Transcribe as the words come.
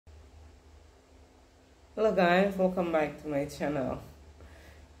Hello guys, welcome back to my channel.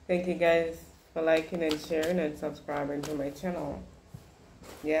 Thank you guys for liking and sharing and subscribing to my channel.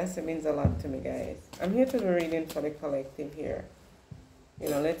 Yes, it means a lot to me, guys. I'm here to do a reading for the collective here.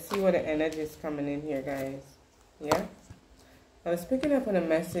 Let's see what the energy is coming in here, guys. Yeah? I was picking up on a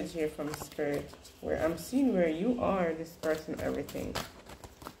message here from Spirit where I'm seeing where you are this person, everything.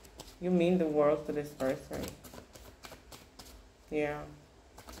 You mean the world to this person. Yeah.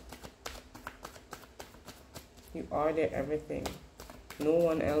 You are their everything. No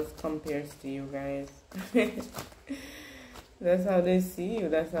one else compares to you, guys. That's how they see you.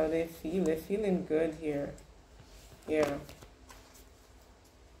 That's how they feel. They're feeling good here. Yeah.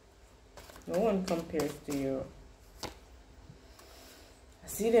 No one compares to you. I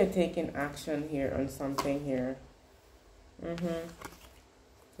see they're taking action here on something here.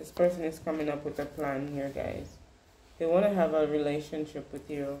 This person is coming up with a plan here, guys. They want to have a relationship with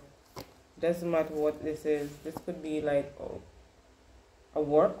you. Doesn't matter what this is. This could be like a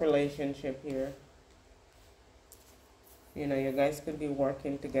work relationship here. You guys could be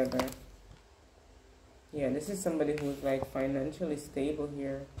working together. Yeah, this is somebody who's like financially stable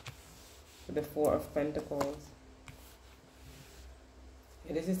here. With the Four of Pentacles.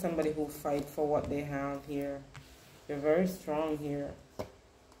 Yeah, this is somebody who fight for what they have here. They're very strong here.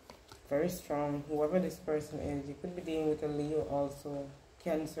 Very strong. Whoever this person is. You could be dealing with a Leo also.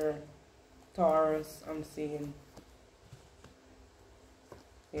 Cancer. Taurus, I'm seeing.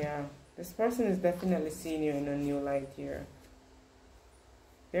 Yeah, this person is definitely seeing you in a new light here.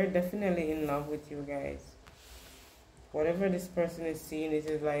 They're definitely in love with you, guys. Whatever this person is seeing, it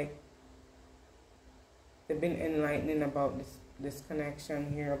is like they've been enlightening about this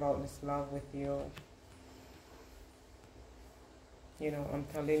connection here, about this love with you. I'm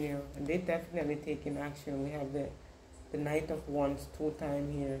telling you, and they definitely taking action. We have the Knight of Wands 2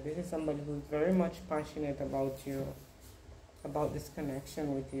 times here. This is somebody who's very much passionate about you, about this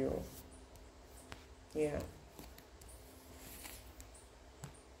connection with you. Yeah.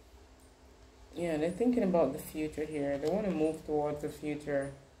 Yeah, they're thinking about the future here. They want to move towards the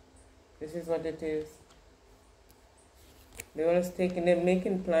future. This is what it is. They want to take, and they're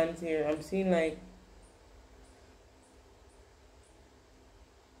making plans here. I'm seeing like,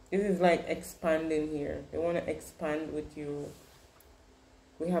 this is like expanding here. They want to expand with you.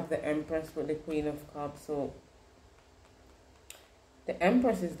 We have the Empress with the Queen of Cups. So the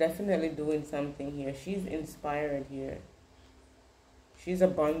Empress is definitely doing something here. She's inspired here. She's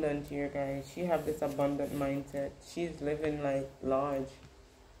abundant here, guys. She have this abundant mindset. She's living like large.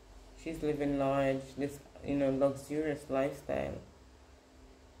 She's living large. This, luxurious lifestyle.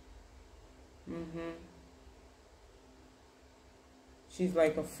 She's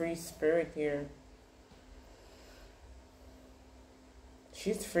like a free spirit here.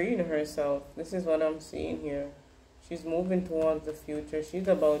 She's freeing herself. This is what I'm seeing here. She's moving towards the future.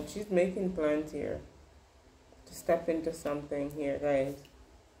 She's making plans here to step into something here, guys.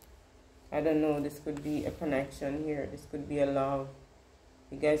 I don't know. This could be a connection here. This could be a love.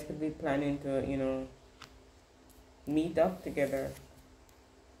 You guys could be planning to, meet up together.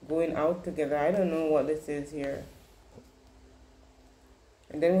 Going out together. I don't know what this is here.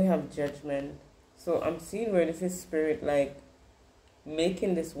 And then we have Judgment. So I'm seeing where this is Spirit like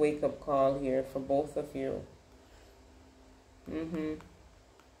making this wake-up call here for both of you.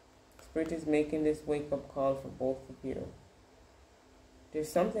 Spirit is making this wake-up call for both of you. There's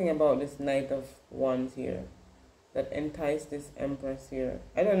something about this Knight of Wands here that enticed this Empress here.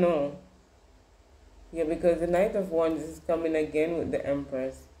 I don't know. Yeah, because the Knight of Wands is coming again with the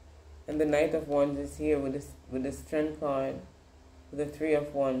Empress. And the Knight of Wands is here with the Strength card. The Three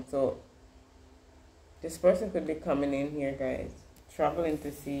of Wands. So this person could be coming in here, guys, traveling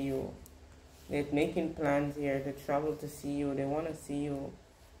to see you. They're making plans here to travel to see you. They want to see you.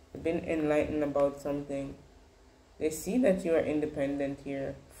 They've been enlightened about something. They see that you are independent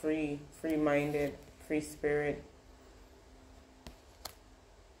here, free-minded, free spirit.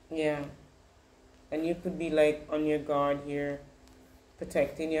 Yeah. And you could be like on your guard here,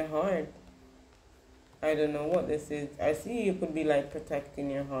 protecting your heart. I don't know what this is. I see you could be like protecting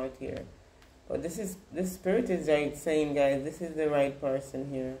your heart here. But this spirit is like saying, guys, this is the right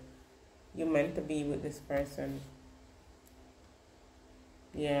person here. You're meant to be with this person.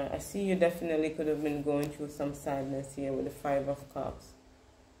 Yeah, I see you definitely could have been going through some sadness here with the Five of Cups.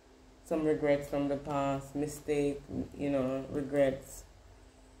 Some regrets from the past, mistake, regrets.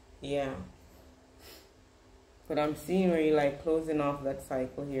 Yeah. But I'm seeing where you're like closing off that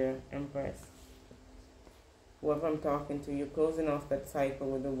cycle here, Empress. Whoever I'm talking to, you're closing off that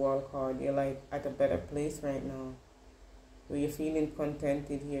cycle with the World card. You're like at a better place right now. Where you're feeling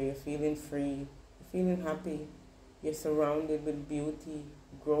contented here. You're feeling free. You're feeling happy. You're surrounded with beauty,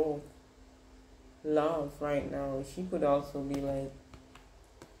 growth, love right now. She could also be like,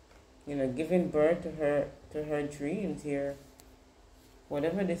 you know, giving birth to her dreams here.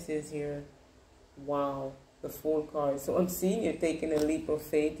 Whatever this is here. Wow, the Fool card. So I'm seeing you taking a leap of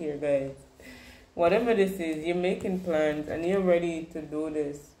faith here, guys. Whatever this is, you're making plans and you're ready to do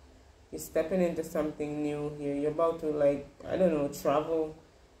this. You're stepping into something new here. You're about to, like, I don't know, travel,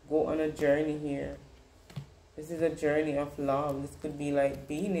 go on a journey here. This is a journey of love. This could be like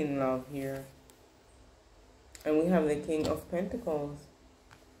being in love here. And we have the King of Pentacles.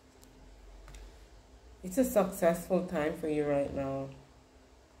 It's a successful time for you right now.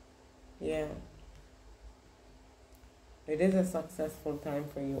 Yeah. It is a successful time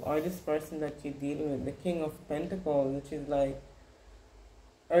for you. Or this person that you're dealing with, the King of Pentacles, which is like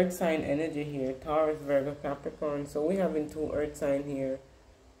earth sign energy here. Taurus, Virgo, Capricorn. So we're having two earth sign here.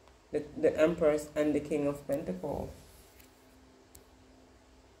 The Empress and the King of Pentacles.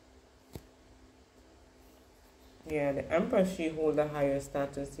 Yeah, the Empress, she holds a higher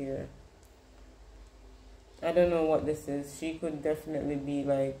status here. I don't know what this is. She could definitely be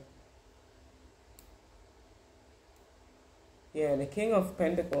like, yeah, the King of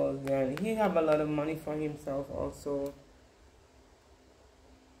Pentacles. Yeah, he have a lot of money for himself also.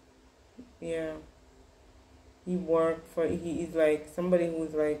 Yeah, he worked for, he is like somebody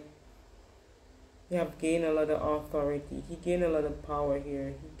who's like, he have gained a lot of authority. He gained a lot of power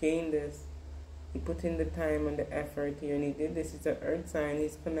here. He gained this. He put in the time and the effort here, and he did this. It's an earth sign.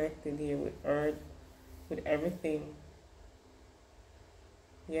 He's connected here with earth, with everything.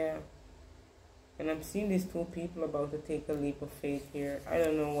 Yeah. And I'm seeing these two people about to take a leap of faith here. I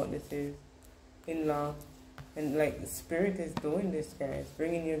don't know what this is. In love. And like the Spirit is doing this, guys.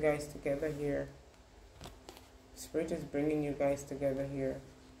 Bringing you guys together here. Spirit is bringing you guys together here.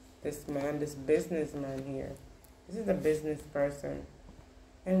 This man, this businessman here. This is a business person.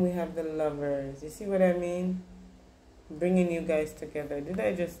 And we have the Lovers. You see what I mean? Bringing you guys together. Did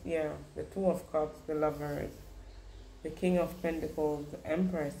I just, yeah. The Two of Cups, the Lovers. The King of Pentacles, the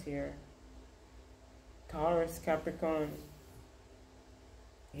Empress here. Taurus, Capricorn.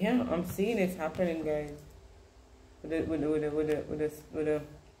 Yeah, I'm seeing it happening, guys. With the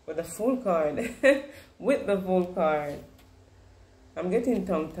Fool card. With the Fool card. I'm getting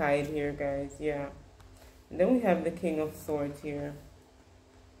tongue-tied here, guys. Yeah. And then we have the King of Swords here.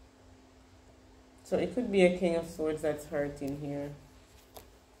 So it could be a King of Swords that's hurting here.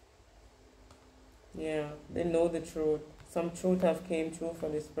 Yeah, they know the truth. Some truth have came true for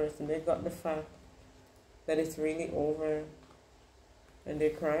this person. They got the fact that it's really over. And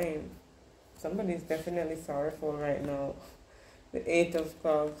they're crying. Somebody's definitely sorrowful right now. The Eight of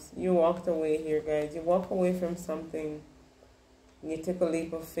Cups. You walked away here, guys. You walk away from something. You took a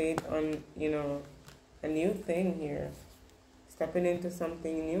leap of faith on, you know, a new thing here. Stepping into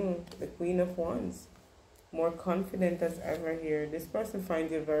something new. The Queen of Wands. More confident as ever here. This person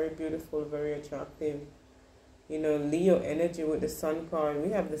finds you very beautiful, very attractive. You know, Leo energy with the Sun card. We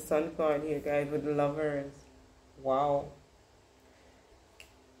have the Sun card here, guys, with the Lovers. Wow.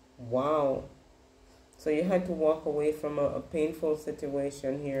 Wow. So you had to walk away from a painful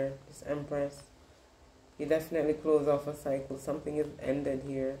situation here, this Empress. You definitely close off a cycle. Something is ended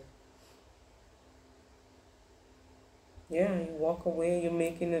here. Yeah, you walk away. You're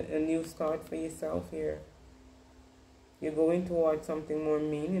making a new start for yourself here. You're going towards something more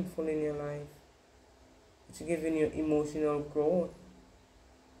meaningful in your life. It's giving you emotional growth.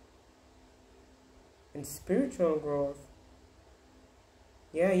 And spiritual growth.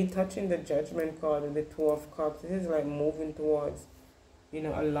 Yeah, you're touching the Judgment card and the Two of Cups. This is like moving towards, you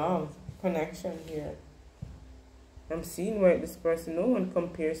know, a love connection here. I'm seeing where this person, no one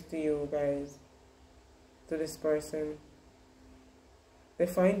compares to you, guys. To this person. They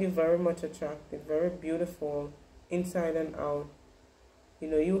find you very much attractive, very beautiful, inside and out. You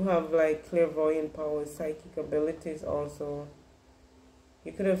know, you have like clairvoyant powers, psychic abilities also.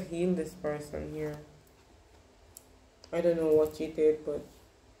 You could have healed this person here. I don't know what you did, but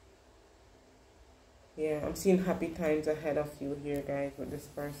yeah, I'm seeing happy times ahead of you here, guys, with this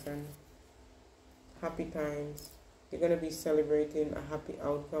person. Happy times. You're going to be celebrating a happy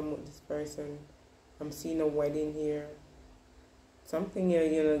outcome with this person. I'm seeing a wedding here. Something here,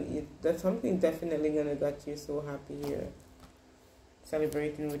 you know, that's something definitely going to get you so happy here.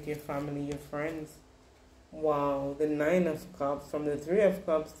 Celebrating with your family, your friends. Wow, the Nine of Cups. From the Three of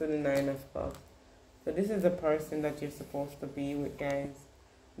Cups to the Nine of Cups. So this is the person that you're supposed to be with, guys.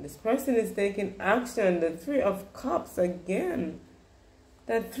 This person is taking action. The Three of Cups again.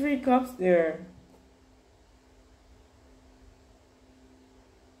 That 3 cups there.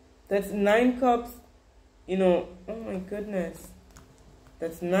 That's 9 cups You know, oh my goodness.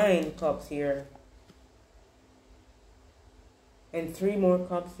 That's 9 cups here. And 3 more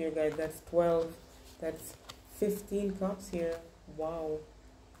cups here, guys. That's 12. That's 15 cups here. Wow.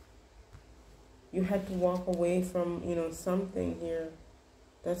 You had to walk away from, you know, something here.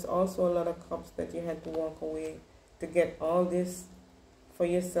 That's also a lot of cups that you had to walk away to get all this for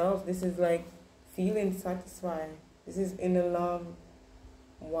yourself. This is like feeling satisfied. This is inner love.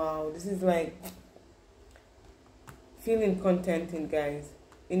 Wow. This is like feeling contented, guys,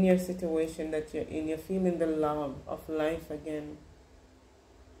 in your situation that you're in. You're feeling the love of life again.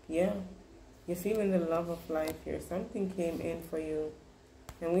 Yeah. You're feeling the love of life here. Something came in for you.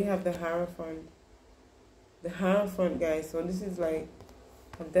 And we have the Hierophant. The Hierophant, guys. So this is like,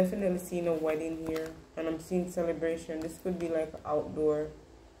 I've definitely seen a wedding here. And I'm seeing celebration. This could be like an outdoor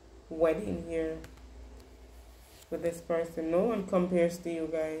wedding here with this person. No one compares to you,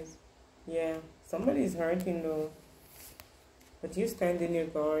 guys. Yeah. Somebody's hurting though. But you stand in your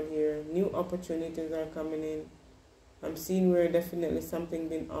guard here. New opportunities are coming in. I'm seeing where definitely something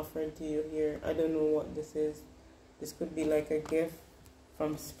been offered to you here. I don't know what this is. This could be like a gift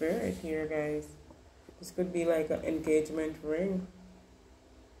from spirit here, guys. This could be like an engagement ring.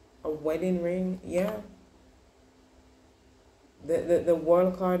 A wedding ring. Yeah. The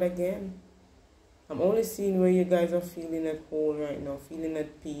world card again. I'm only seeing where you guys are feeling at whole right now. Feeling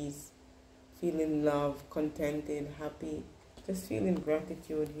at peace. Feeling love, contented, happy. Just feeling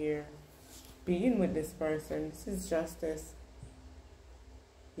gratitude here. Being with this person. This is justice.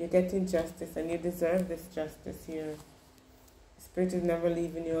 You're getting justice and you deserve this justice here. Spirit is never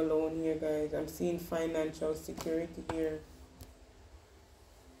leaving you alone here, guys. I'm seeing financial security here.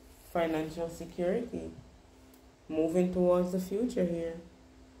 Financial security. Moving towards the future here.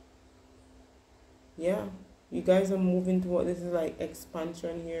 Yeah. You guys are moving toward, this is like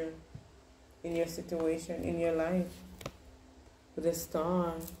expansion here. In your situation, in your life. With a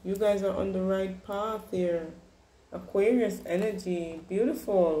star. You guys are on the right path here. Aquarius energy.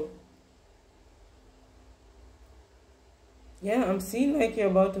 Beautiful. Yeah, I'm seeing like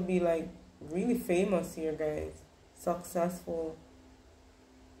you're about to be like really famous here, guys. Successful.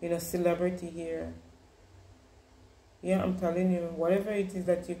 You know, celebrity here. Yeah, I'm telling you, whatever it is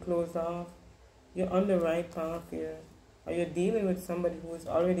that you close off, you're on the right path here. Or you're dealing with somebody who is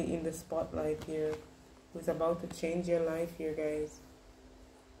already in the spotlight here. Who's about to change your life here, guys.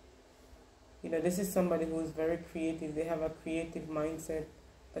 You know, this is somebody who is very creative. They have a creative mindset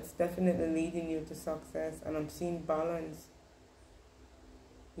that's definitely leading you to success. And I'm seeing balance.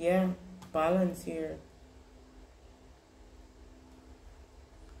 Yeah, balance here.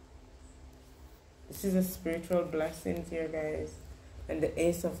 This is a spiritual blessing here, guys. And the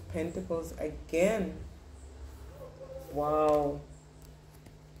Ace of Pentacles again. Wow.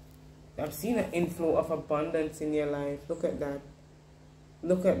 I've seen an inflow of abundance in your life. Look at that.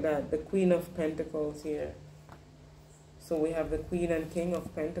 Look at that. The Queen of Pentacles here. So we have the Queen and King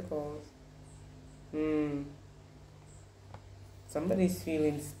of Pentacles. Somebody's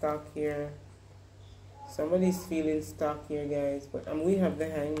feeling stuck here. Somebody's feeling stuck here, guys. But we have the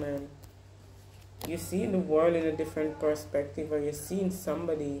Hangman. You're seeing the world in a different perspective. Or you're seeing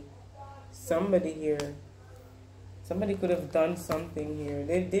somebody here. Somebody could have done something here.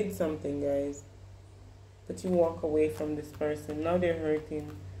 They did something, guys. But you walk away from this person. Now they're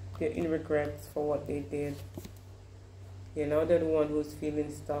hurting. They're in regrets for what they did. You're now the one who's feeling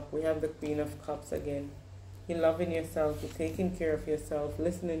stuck. We have the Queen of Cups again. You're loving yourself. You're taking care of yourself.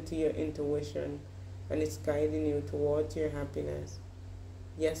 Listening to your intuition. And it's guiding you towards your happiness.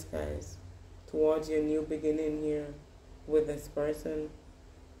 Yes, guys. Towards your new beginning here with this person.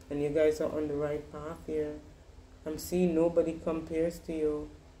 And you guys are on the right path here. I'm seeing nobody compares to you.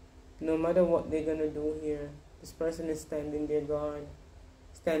 No matter what they're going to do here. This person is standing their guard.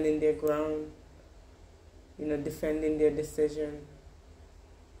 Standing their ground. You know, defending their decision.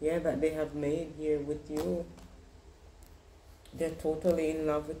 Yeah, that they have made here with you. They're totally in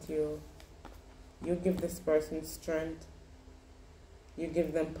love with you. You give this person strength. You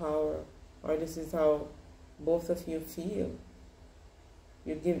give them power. Or this is how both of you feel.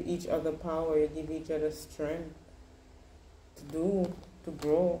 You give each other power. You give each other strength. To do, to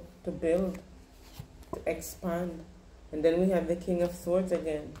grow, to build, to expand. And then we have the King of Swords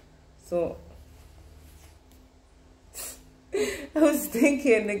again. So, I was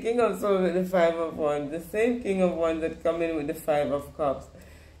thinking the King of Swords with the Five of Wands. The same King of Wands that come in with the Five of Cups.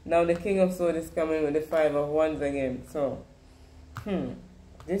 Now the King of Swords is coming with the Five of Wands again. So,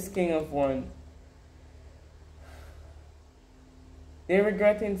 this King of Wands. They're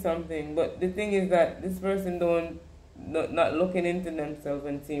regretting something. But the thing is that this person not looking into themselves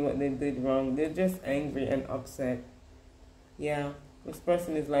and seeing what they did wrong. They're just angry and upset. Yeah, this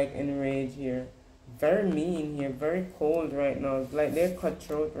person is like enraged here. Very mean here, very cold right now. It's like they're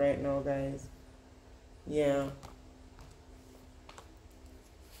cutthroat right now, guys. Yeah.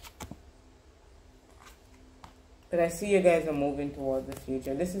 But I see you guys are moving towards the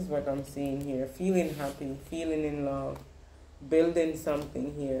future. This is what I'm seeing here. Feeling happy, feeling in love, building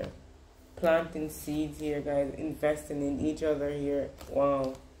something here. Planting seeds here, guys. Investing in each other here.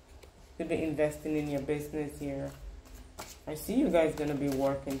 Wow. Could be investing in your business here. I see you guys going to be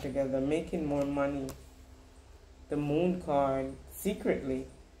working together, making more money. The moon card, secretly.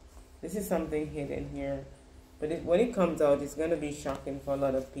 This is something hidden here. But when it comes out, it's going to be shocking for a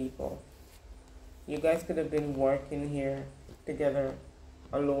lot of people. You guys could have been working here together,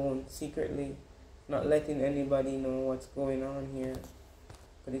 alone, secretly, not letting anybody know what's going on here.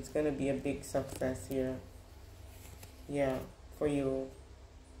 But it's going to be a big success here. Yeah, for you.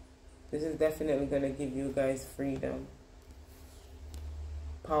 This is definitely going to give you guys freedom.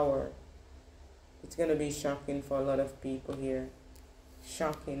 Power. It's going to be shocking for a lot of people here.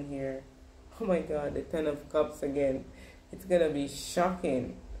 Shocking here. Oh my God, the Ten of Cups again. It's going to be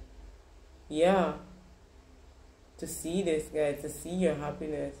shocking. Yeah. To see this, guys. To see your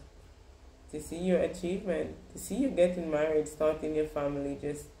happiness. To see your achievement. To see you getting married, starting your family.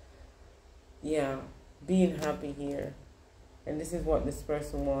 Just, yeah. Being happy here. And this is what this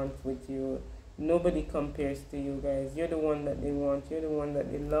person wants with you. Nobody compares to you, guys. You're the one that they want. You're the one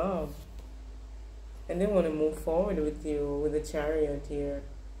that they love. And they want to move forward with you, with the Chariot here.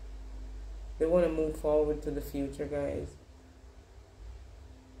 They want to move forward to the future, guys.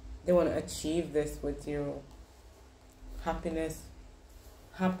 They want to achieve this with you. Happiness.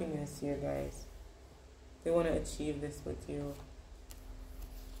 Happiness here, guys. They want to achieve this with you.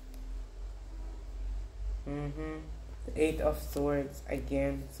 The Eight of Swords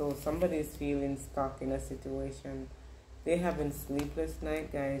again. So somebody is feeling stuck in a situation. They having sleepless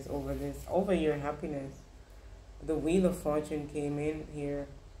night, guys, over this, over your happiness. The Wheel of Fortune came in here.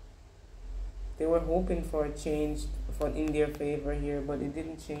 They were hoping for a change in their favor here, but it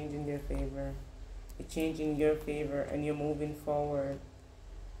didn't change in their favor. It changed in your favor, and you're moving forward.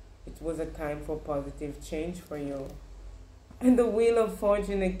 It was a time for positive change for you. And the Wheel of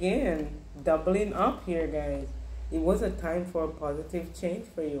Fortune again, doubling up here, guys. It was a time for a positive change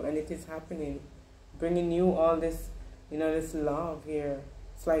for you, and it is happening. Bringing you all this, you know, this love here.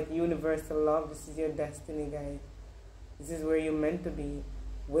 It's like universal love. This is your destiny, guys. This is where you're meant to be,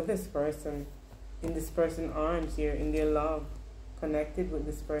 with this person, in this person's arms here, in their love, connected with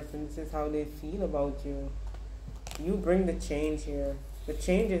this person. This is how they feel about you. You bring the change here. The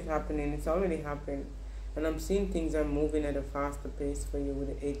change is happening. It's already happened. And I'm seeing things are moving at a faster pace for you with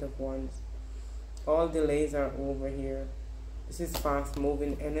the Eight of Wands. All delays are over here. This is fast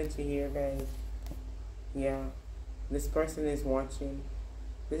moving energy here, guys. Yeah. This person is watching.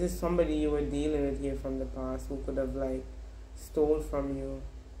 This is somebody you were dealing with here from the past who could have like stole from you.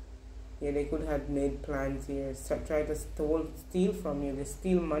 Yeah, they could have made plans here. Try to steal from you. They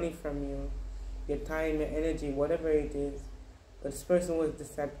steal money from you. Your time, your energy, whatever it is. But this person was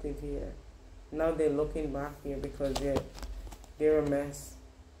deceptive here. Now they're looking back here because they're a mess.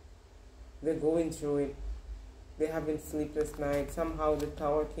 They're going through it. They're having sleepless nights. Somehow the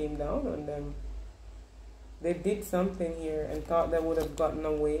tower came down on them. They did something here and thought they would have gotten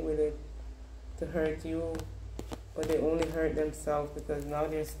away with it to hurt you. But they only hurt themselves because now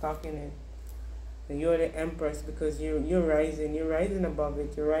they're stuck in it. And you're the Empress because you're rising. You're rising above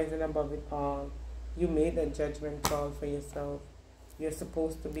it. You're rising above it all. You made that judgment call for yourself. You're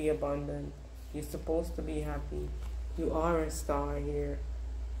supposed to be abundant. You're supposed to be happy. You are a star here.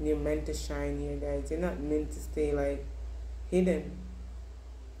 And you're meant to shine here, guys. You're not meant to stay like hidden.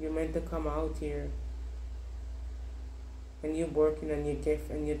 You're meant to come out here. And you're working on your gift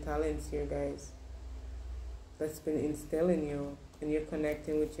and your talents here, guys. That's been instilled in you. And you're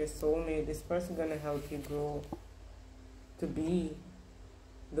connecting with your soulmate. This person gonna help you grow to be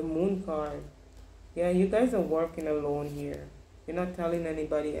the Moon card. Yeah, you guys are working alone here. You're not telling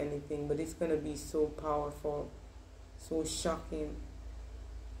anybody anything, but it's gonna be so powerful, so shocking.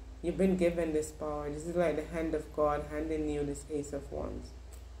 You've been given this power. This is like the hand of God handing you this Ace of Wands.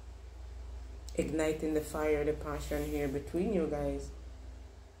 Igniting the fire, the passion here between you guys.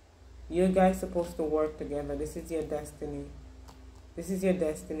 You guys supposed to work together. This is your destiny. This is your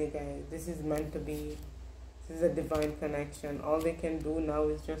destiny, guys. This is meant to be. This is a divine connection. All they can do now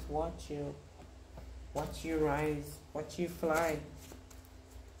is just watch you. Watch you rise. Watch you fly.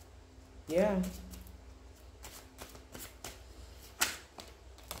 Yeah.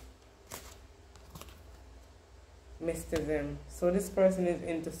 mysticism. So this person is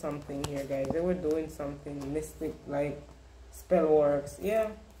into something here, guys. They were doing something mystic, like spell works. Yeah,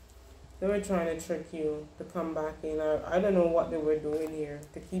 they were trying to trick you to come back in. I don't know what they were doing here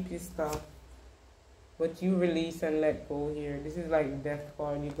to keep you stuck. But you release and let go here. This is like death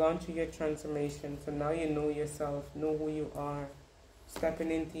card. You've gone through your transformation. So now you know yourself, know who you are.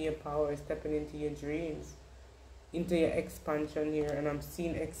 Stepping into your power, stepping into your dreams, into your expansion here. And I'm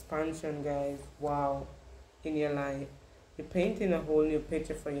seeing expansion, guys. Wow. In your life. You're painting a whole new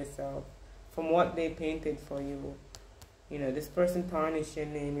picture for yourself from what they painted for you. You know, this person tarnished your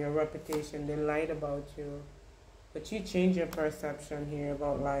name, your reputation. They lied about you. But you change your perception here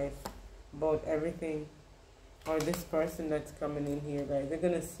about life, about everything. Or this person that's coming in here, guys, they're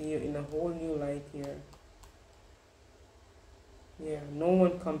gonna see you in a whole new light here. Yeah, no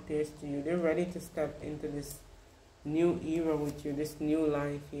one compares to you. They're ready to step into this new era with you, this new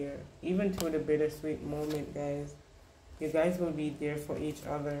life here. Even through the bittersweet moment, guys, you guys will be there for each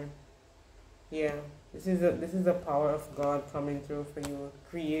other. Yeah, this is a power of God coming through for you,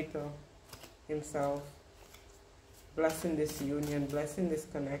 Creator himself, blessing this union, blessing this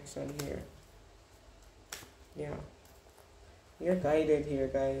connection here. Yeah, you're guided here,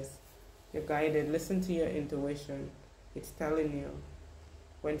 guys. You're guided. Listen to your intuition. It's telling you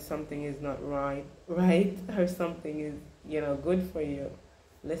when something is not right, or something is, you know, good for you.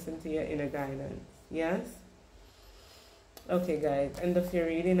 Listen to your inner guidance. Yes? Okay, guys, end of your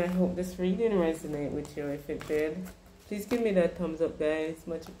reading. I hope this reading resonated with you. If it did, please give me that thumbs up, guys.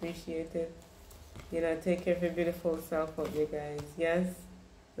 Much appreciated. You know, take care of your beautiful self out there, guys. Yes?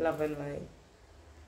 Love and light.